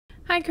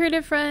Hi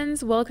creative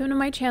friends, welcome to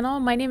my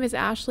channel. My name is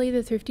Ashley,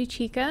 the Thrifty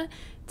Chica.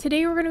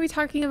 Today we're going to be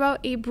talking about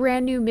a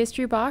brand new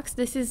mystery box.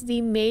 This is the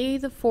May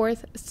the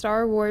 4th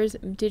Star Wars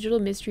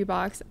digital mystery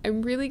box.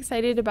 I'm really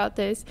excited about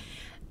this.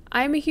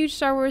 I'm a huge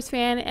Star Wars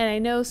fan and I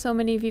know so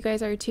many of you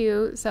guys are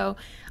too. So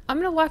I'm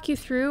going to walk you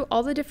through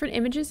all the different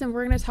images and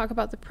we're going to talk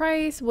about the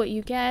price, what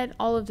you get,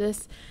 all of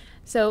this.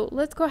 So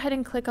let's go ahead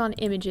and click on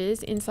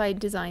images inside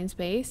Design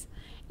Space.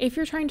 If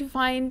you're trying to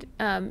find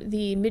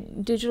the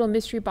digital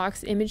mystery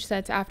box image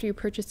sets after you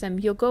purchase them,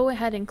 you'll go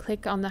ahead and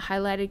click on the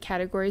highlighted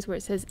categories where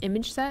it says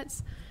image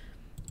sets.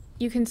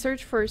 You can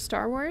search for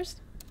Star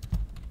Wars.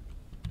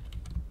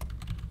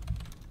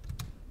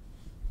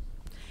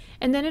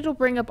 And then it'll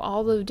bring up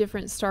all the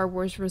different Star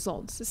Wars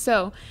results.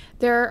 So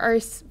there are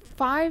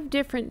 5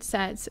 different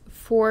sets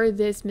for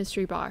this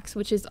mystery box,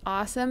 which is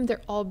awesome.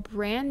 They're all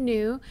brand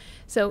new.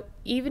 So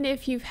even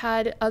if you've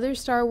had other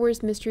Star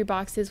Wars mystery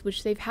boxes,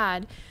 which they've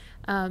had,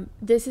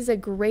 this is a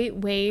great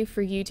way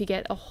for you to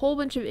get a whole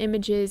bunch of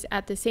images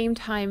at the same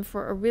time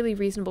for a really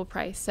reasonable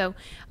price. So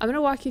I'm going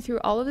to walk you through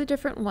all of the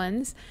different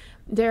ones.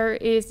 There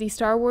is the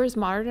Star Wars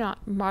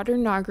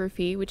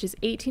Modernography, which is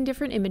 18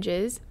 different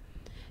images.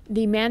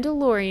 The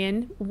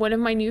Mandalorian, one of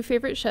my new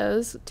favorite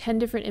shows, 10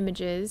 different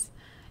images.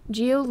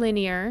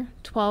 Geolinear,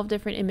 12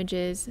 different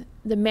images.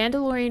 The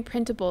Mandalorian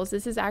printables,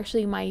 this is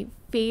actually my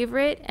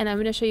favorite, and I'm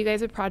going to show you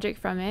guys a project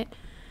from it.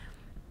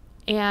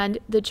 And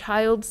The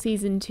Child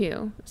Season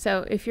 2.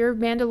 So if you're a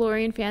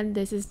Mandalorian fan,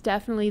 this is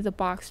definitely the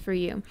box for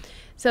you.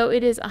 So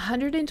it is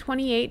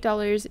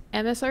 $128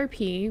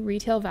 MSRP,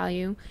 retail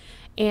value,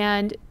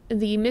 and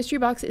the mystery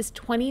box is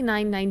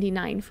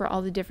 $29.99 for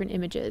all the different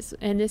images.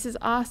 And this is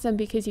awesome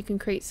because you can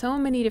create so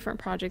many different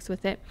projects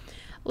with it.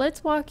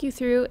 Let's walk you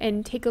through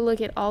and take a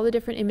look at all the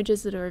different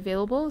images that are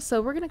available.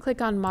 So we're going to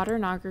click on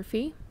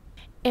Modernography.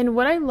 And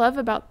what I love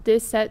about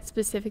this set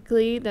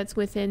specifically that's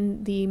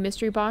within the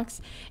mystery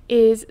box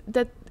is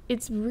that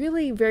it's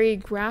really very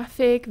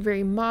graphic,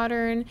 very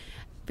modern,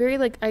 very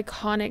like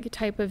iconic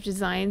type of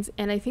designs.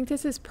 And I think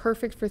this is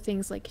perfect for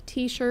things like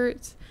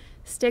t-shirts,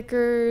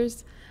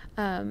 stickers,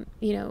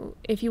 you know,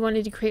 if you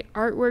wanted to create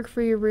artwork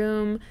for your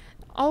room,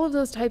 all of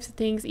those types of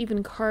things,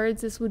 even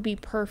cards, this would be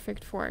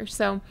perfect for.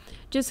 So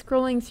just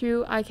scrolling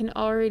through, I can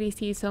already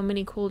see so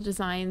many cool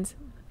designs.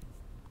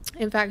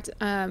 In fact,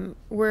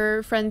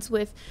 we're friends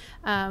with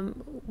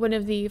one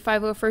of the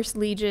 501st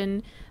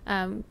Legion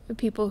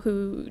people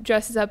who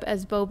dresses up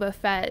as Boba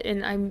Fett,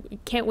 and I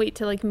can't wait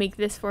to like make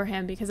this for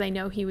him because I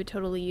know he would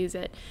totally use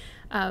it.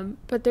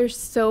 But there's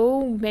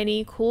so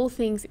many cool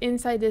things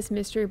inside this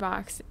mystery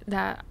box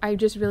that I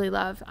just really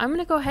love. I'm going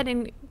to go ahead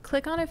and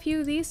click on a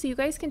few of these so you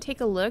guys can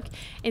take a look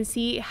and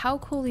see how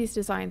cool these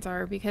designs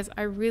are, because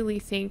I really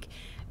think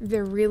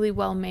they're really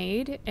well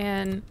made.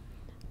 And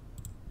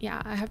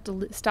yeah, I have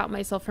to stop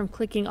myself from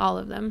clicking all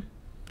of them.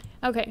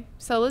 Okay,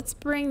 so let's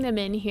bring them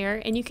in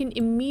here, and you can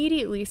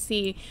immediately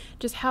see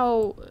just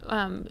how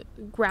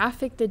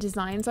graphic the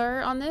designs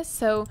are on this.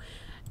 So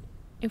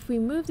if we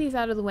move these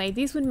out of the way,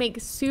 these would make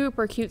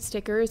super cute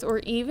stickers, or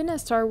even a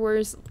Star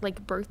Wars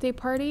like birthday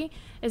party.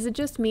 Is it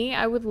just me?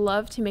 I would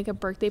love to make a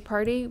birthday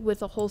party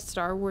with a whole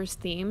Star Wars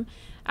theme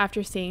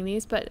after seeing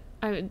these, but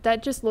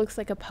that just looks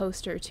like a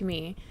poster to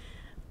me.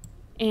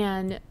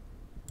 And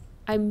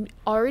I'm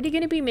already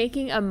going to be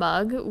making a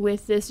mug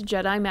with this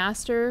Jedi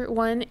Master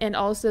one and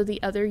also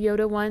the other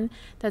Yoda one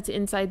that's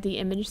inside the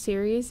image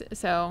series.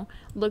 So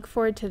look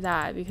forward to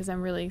that because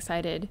I'm really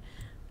excited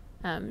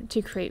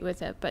to create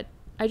with it. But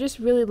I just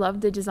really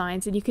love the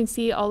designs, and you can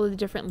see all of the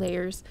different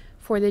layers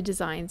for the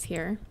designs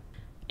here.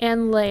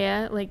 And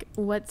Leia, like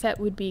what set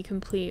would be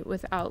complete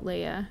without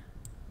Leia?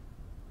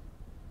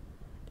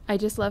 I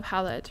just love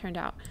how that turned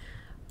out.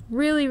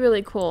 Really,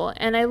 really cool.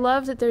 And I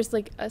love that there's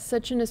like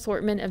such an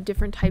assortment of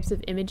different types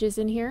of images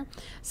in here.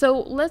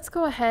 So let's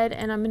go ahead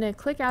and I'm going to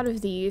click out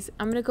of these.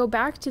 I'm going to go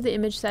back to the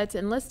image sets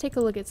and let's take a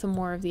look at some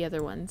more of the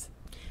other ones.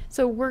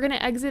 So we're going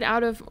to exit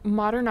out of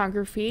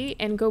Modernography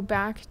and go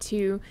back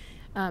to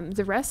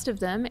the rest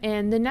of them.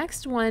 And the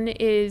next one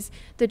is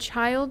The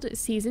Child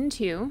Season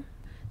 2.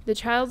 The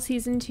Child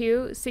Season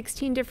 2,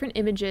 16 different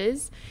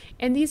images.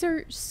 And these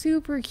are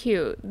super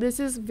cute. This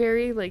is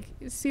very like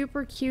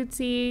super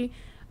cutesy.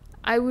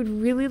 I would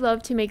really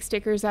love to make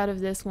stickers out of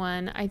this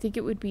one. I think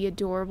it would be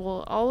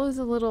adorable. All of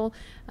the little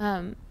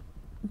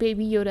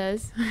baby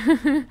Yodas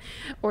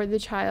or the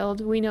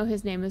child. We know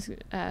his name is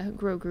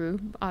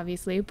Grogu,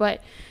 obviously.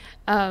 But,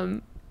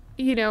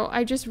 you know,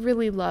 I just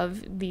really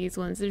love these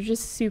ones. They're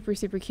just super,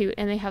 super cute.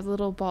 And they have the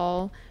little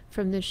ball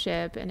from the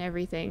ship and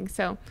everything.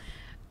 So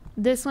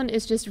this one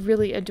is just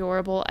really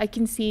adorable. I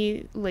can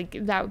see like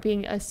that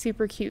being a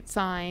super cute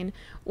sign,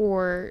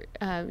 or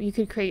you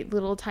could create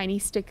little tiny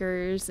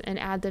stickers and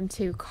add them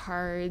to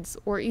cards,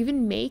 or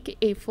even make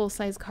a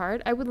full-size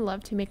card. I would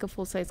love to make a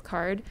full-size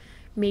card,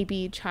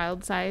 maybe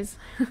child size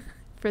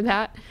for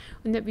that.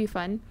 Wouldn't that be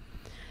fun?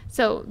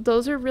 So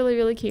those are really,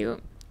 really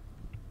cute.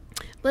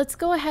 Let's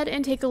go ahead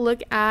and take a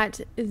look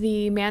at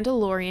the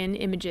Mandalorian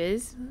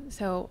images.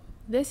 So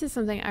this is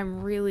something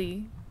I'm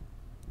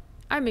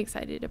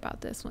excited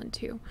about this one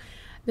too.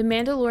 The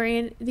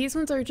Mandalorian, these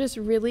ones are just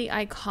really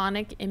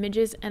iconic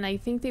images, and I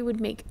think they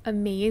would make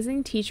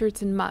amazing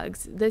t-shirts and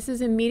mugs. This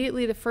is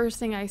immediately the first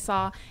thing I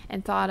saw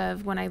and thought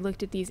of when I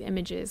looked at these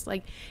images.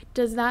 Like,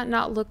 does that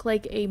not look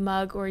like a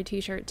mug or a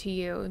t-shirt to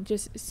you?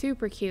 Just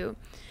super cute.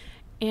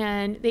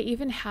 And they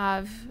even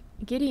have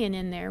Gideon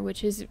in there,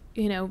 which is,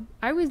 you know,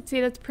 I would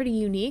say that's pretty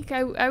unique.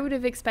 I would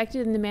have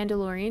expected in the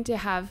Mandalorian to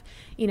have,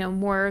 you know,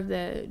 more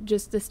of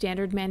just the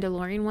standard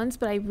Mandalorian ones,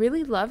 but I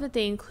really love that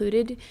they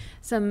included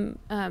some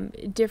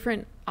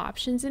different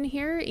options in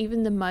here,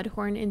 even the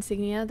Mudhorn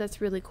insignia. That's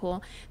really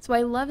cool. So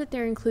I love that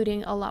they're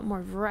including a lot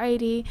more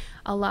variety,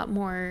 a lot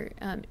more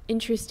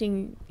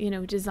interesting, you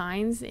know,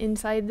 designs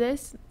inside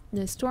this.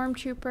 The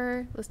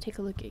Stormtrooper, let's take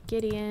a look at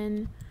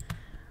Gideon.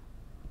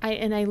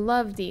 I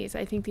love these.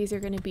 I think these are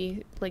going to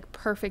be like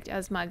perfect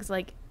as mugs.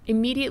 Like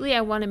immediately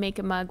I want to make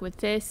a mug with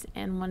this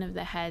and one of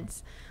the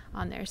heads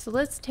on there. So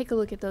let's take a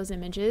look at those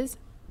images.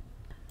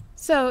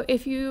 So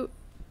if you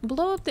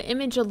blow up the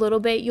image a little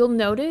bit, you'll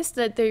notice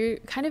that they're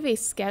kind of a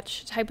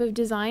sketch type of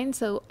design.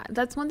 So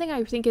that's one thing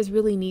I think is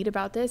really neat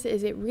about this,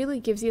 is it really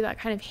gives you that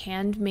kind of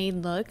handmade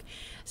look.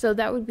 So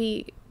that would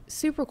be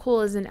super cool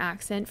as an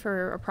accent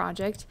for a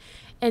project.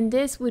 And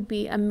this would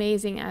be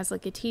amazing as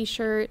like a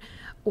t-shirt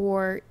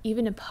or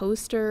even a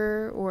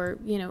poster, or,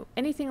 you know,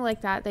 anything like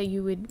that that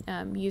you would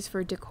use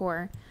for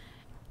decor.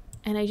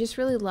 And I just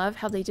really love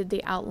how they did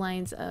the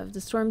outlines of the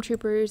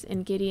Stormtroopers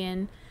and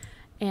Gideon,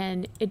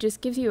 and it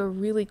just gives you a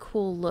really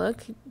cool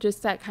look,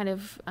 just that kind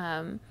of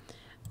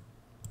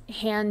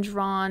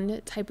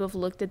hand-drawn type of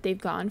look that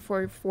they've gone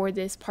for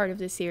this part of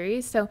the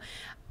series. So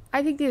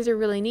I think these are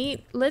really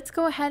neat. Let's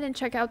go ahead and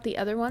check out the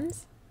other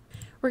ones.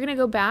 We're going to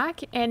go back,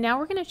 and now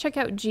we're going to check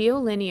out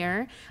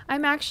GeoLinear.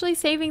 I'm actually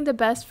saving the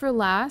best for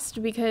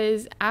last,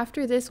 because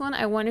after this one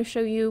I want to show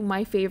you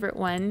my favorite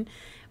one,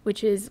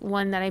 which is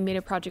one that I made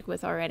a project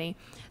with already.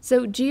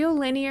 So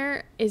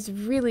GeoLinear is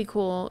really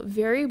cool,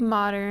 very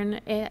modern.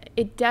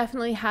 It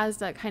definitely has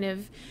that kind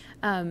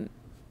of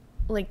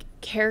like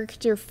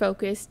character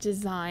focused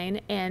design,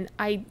 and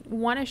I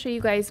want to show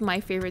you guys my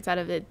favorites out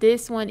of it.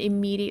 This one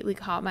immediately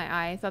caught my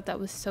eye. I thought that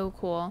was so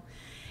cool.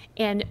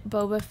 And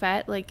Boba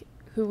Fett, like,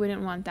 who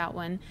wouldn't want that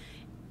one?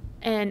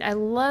 And I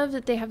love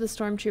that they have the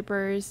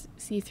Stormtroopers,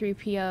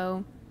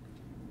 C-3PO.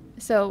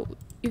 So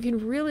you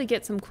can really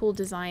get some cool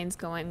designs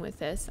going with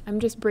this.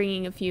 I'm just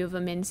bringing a few of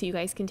them in so you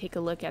guys can take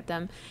a look at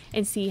them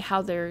and see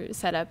how they're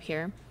set up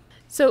here.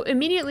 So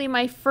immediately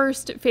my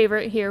first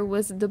favorite here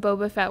was the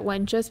Boba Fett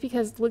one, just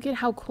because look at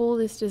how cool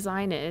this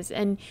design is.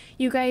 And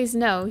you guys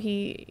know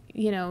he,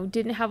 you know,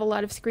 didn't have a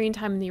lot of screen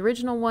time in the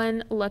original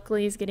one.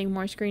 Luckily he's getting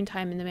more screen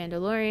time in the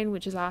Mandalorian,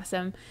 which is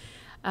awesome.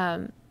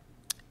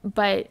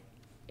 But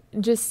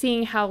just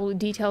seeing how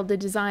detailed the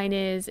design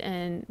is,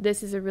 and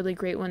this is a really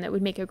great one that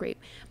would make a great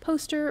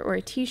poster or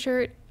a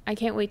t-shirt. I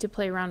can't wait to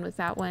play around with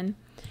that one.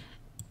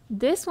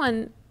 This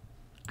one,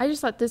 I just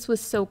thought this was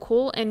so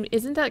cool, and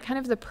isn't that kind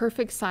of the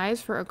perfect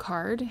size for a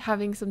card?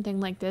 Having something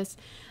like this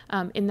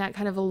in that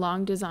kind of a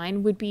long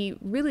design would be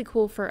really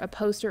cool for a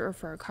poster or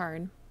for a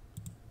card.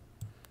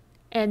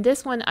 And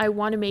this one I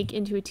want to make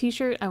into a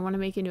t-shirt, I want to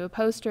make into a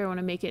poster, I want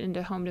to make it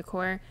into home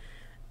decor.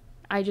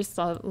 I just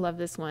love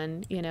this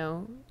one, you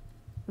know,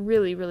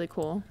 really, really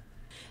cool.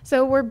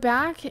 So we're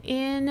back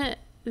in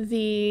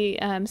the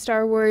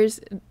Star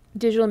Wars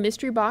digital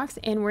mystery box,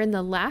 and we're in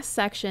the last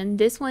section.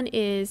 This one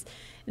is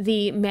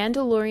the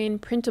Mandalorian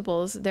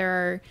printables.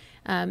 There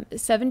are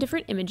 7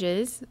 different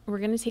images. We're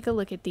going to take a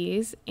look at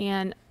these,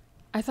 and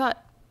I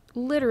thought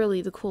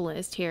literally the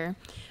coolest here.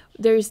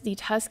 There's the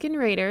Tusken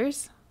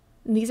Raiders.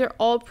 These are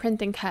all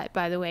print and cut,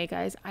 by the way,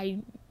 guys. I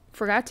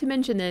forgot to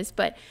mention this,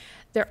 but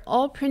they're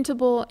all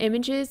printable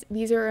images.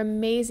 These are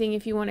amazing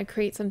if you want to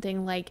create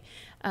something like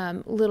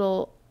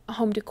little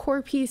home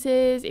decor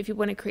pieces, if you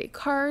want to create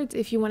cards,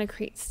 if you want to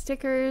create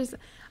stickers.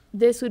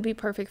 This would be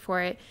perfect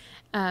for it.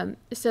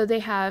 So they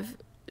have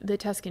the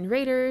Tusken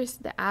Raiders,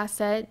 the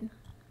Asset,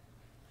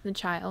 the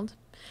Child,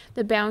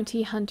 the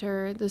Bounty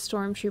Hunter, the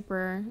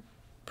Stormtrooper,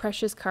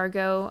 Precious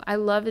Cargo. I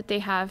love that they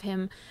have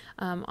him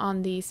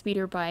on the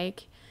speeder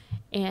bike,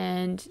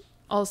 and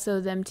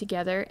also them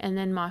together, and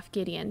then Moff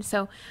Gideon.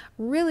 So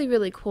really,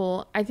 really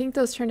cool. I think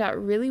those turned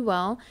out really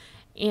well,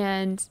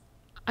 and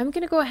I'm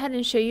going to go ahead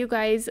and show you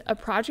guys a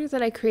project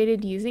that I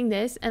created using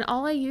this, and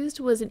all I used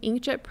was an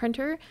inkjet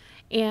printer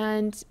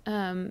and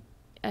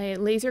a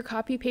laser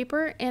copy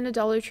paper and a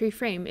Dollar Tree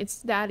frame. It's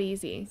that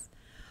easy.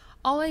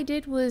 All I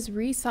did was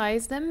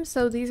resize them,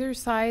 so these are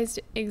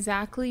sized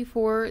exactly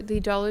for the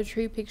Dollar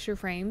Tree picture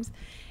frames.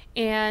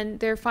 And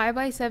they're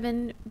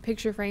 5x7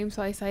 picture frames,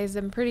 so I sized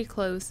them pretty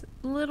close,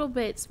 a little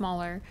bit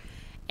smaller.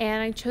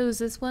 And I chose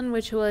this one,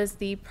 which was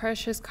the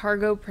Precious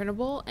Cargo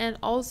printable, and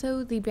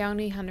also the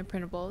Bounty Hunter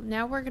printable.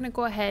 Now we're going to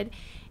go ahead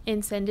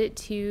and send it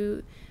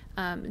to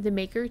the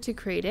maker to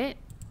create it.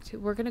 So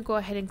we're going to go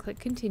ahead and click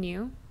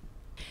continue.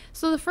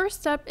 So the first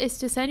step is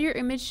to send your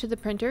image to the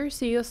printer.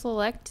 So you'll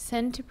select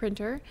send to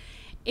printer.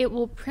 It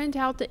will print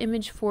out the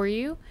image for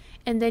you,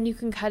 and then you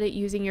can cut it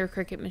using your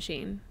Cricut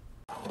machine.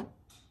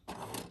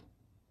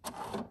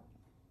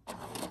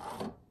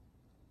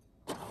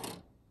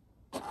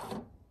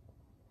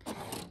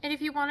 And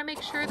if you want to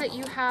make sure that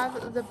you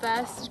have the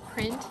best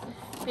print,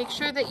 make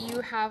sure that you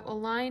have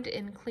aligned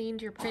and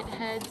cleaned your print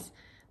heads,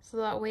 so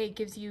that way it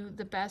gives you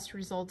the best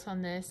results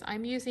on this.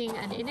 I'm using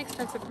an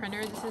inexpensive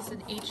printer. This is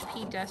an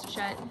HP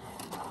DeskJet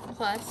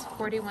Plus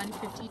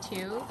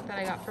 4152 that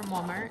I got from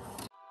Walmart.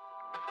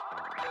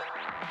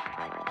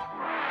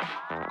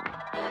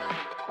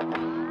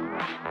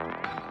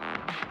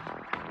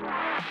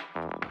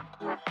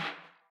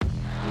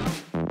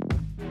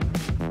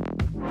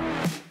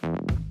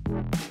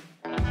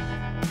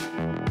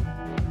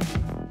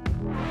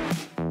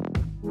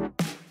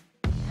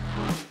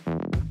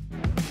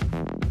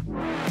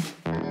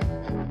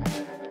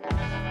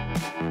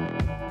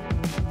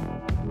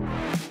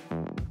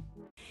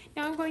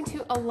 Now I'm going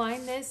to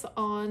align this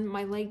on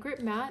my light grip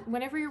mat.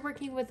 Whenever you're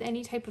working with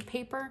any type of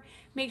paper,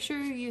 make sure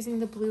you're using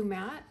the blue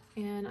mat.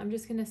 And I'm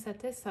just going to set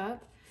this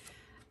up.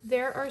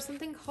 There are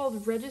something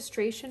called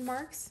registration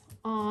marks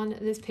on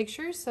this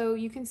picture. So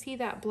you can see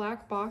that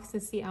black box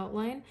that's the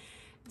outline.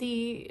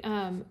 The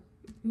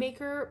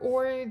Maker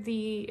or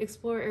the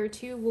Explorer Air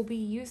 2 will be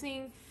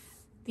using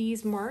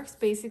these marks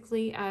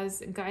basically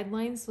as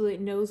guidelines so that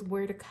it knows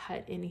where to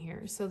cut in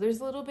here. So there's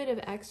a little bit of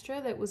extra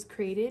that was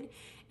created,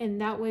 and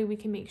that way we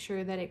can make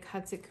sure that it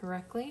cuts it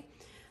correctly.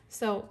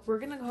 So we're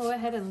gonna go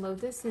ahead and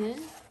load this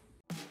in.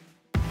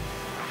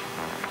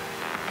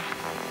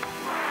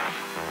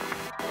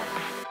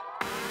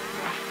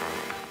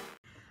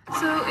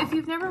 So if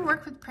you've never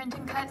worked with print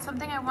and cut,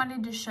 something I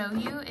wanted to show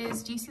you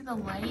is, do you see the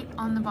light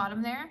on the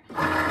bottom there?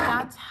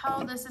 That's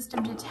how the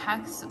system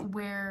detects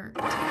where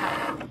to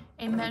cut.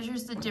 It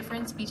measures the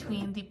difference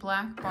between the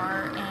black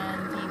bar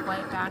and the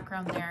white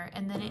background there,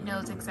 and then it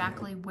knows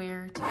exactly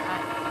where to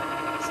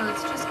cut. So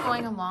it's just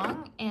going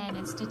along and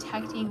it's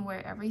detecting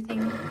where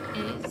everything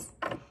is,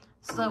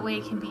 so that way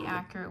it can be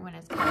accurate when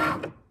it's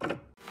cutting.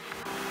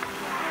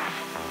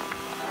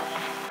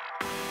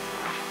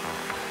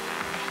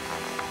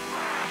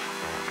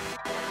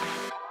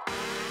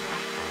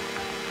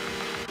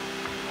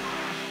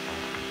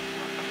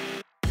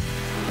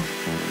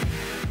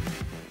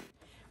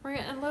 We're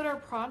going to unload our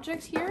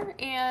project here,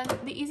 and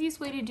the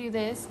easiest way to do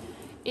this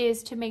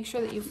is to make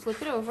sure that you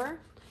flip it over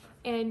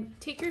and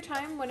take your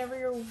time whenever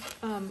you're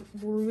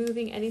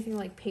removing anything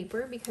like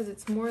paper, because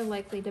it's more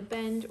likely to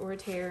bend or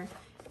tear,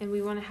 and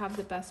we want to have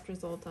the best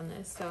result on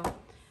this. So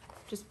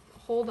just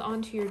hold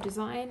on to your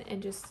design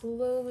and just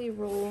slowly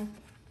roll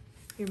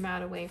your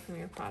mat away from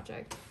your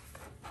project.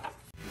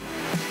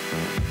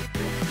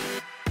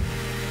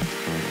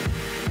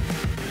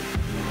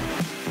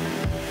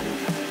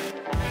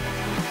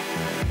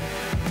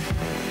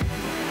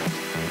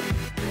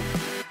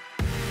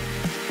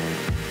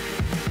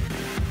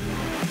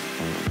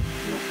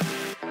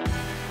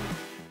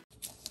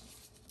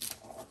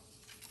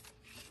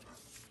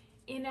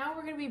 And now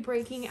we're going to be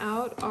breaking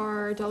out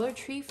our Dollar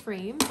Tree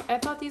frames. I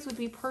thought these would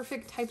be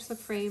perfect types of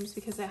frames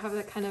because they have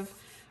that kind of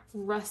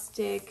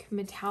rustic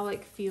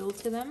metallic feel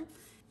to them.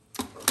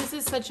 This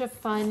is such a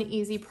fun,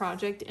 easy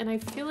project, and I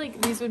feel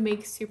like these would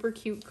make super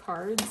cute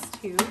cards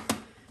too.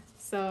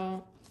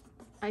 So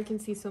I can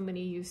see so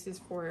many uses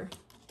for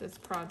this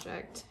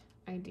project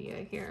idea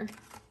here.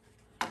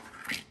 I'm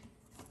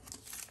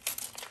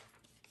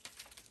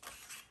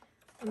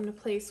going to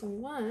place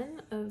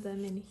one of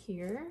them in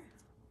here.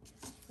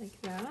 Like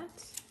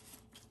that.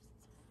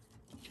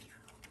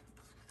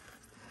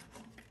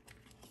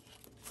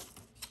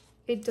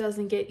 It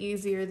doesn't get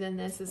easier than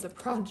this as a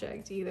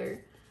project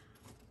either.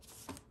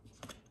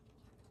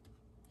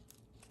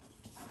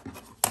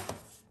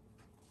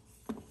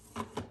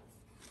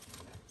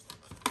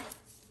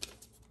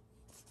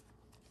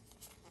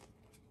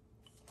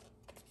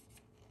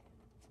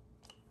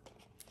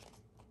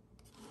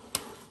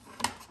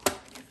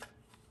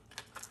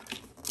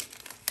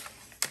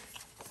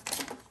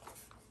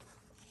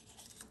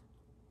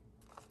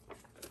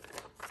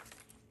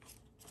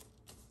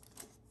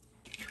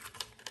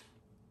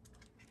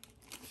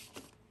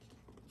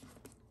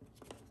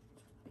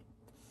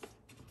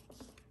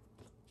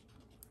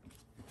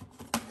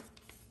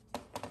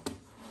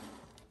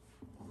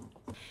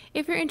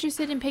 If you're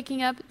interested in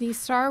picking up the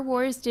Star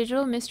Wars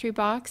Digital Mystery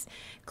Box,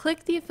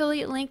 click the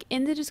affiliate link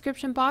in the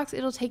description box.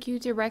 It'll take you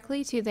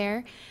directly to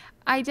there.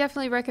 I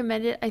definitely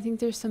recommend it. I think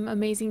there's some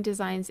amazing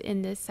designs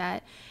in this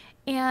set.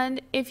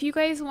 And if you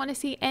guys want to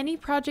see any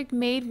project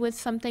made with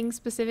something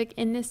specific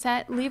in this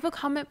set, leave a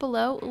comment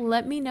below.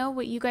 Let me know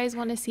what you guys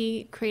want to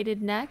see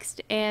created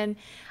next. And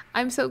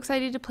I'm so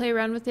excited to play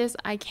around with this.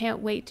 I can't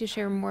wait to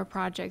share more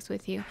projects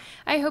with you.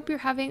 I hope you're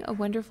having a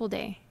wonderful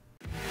day.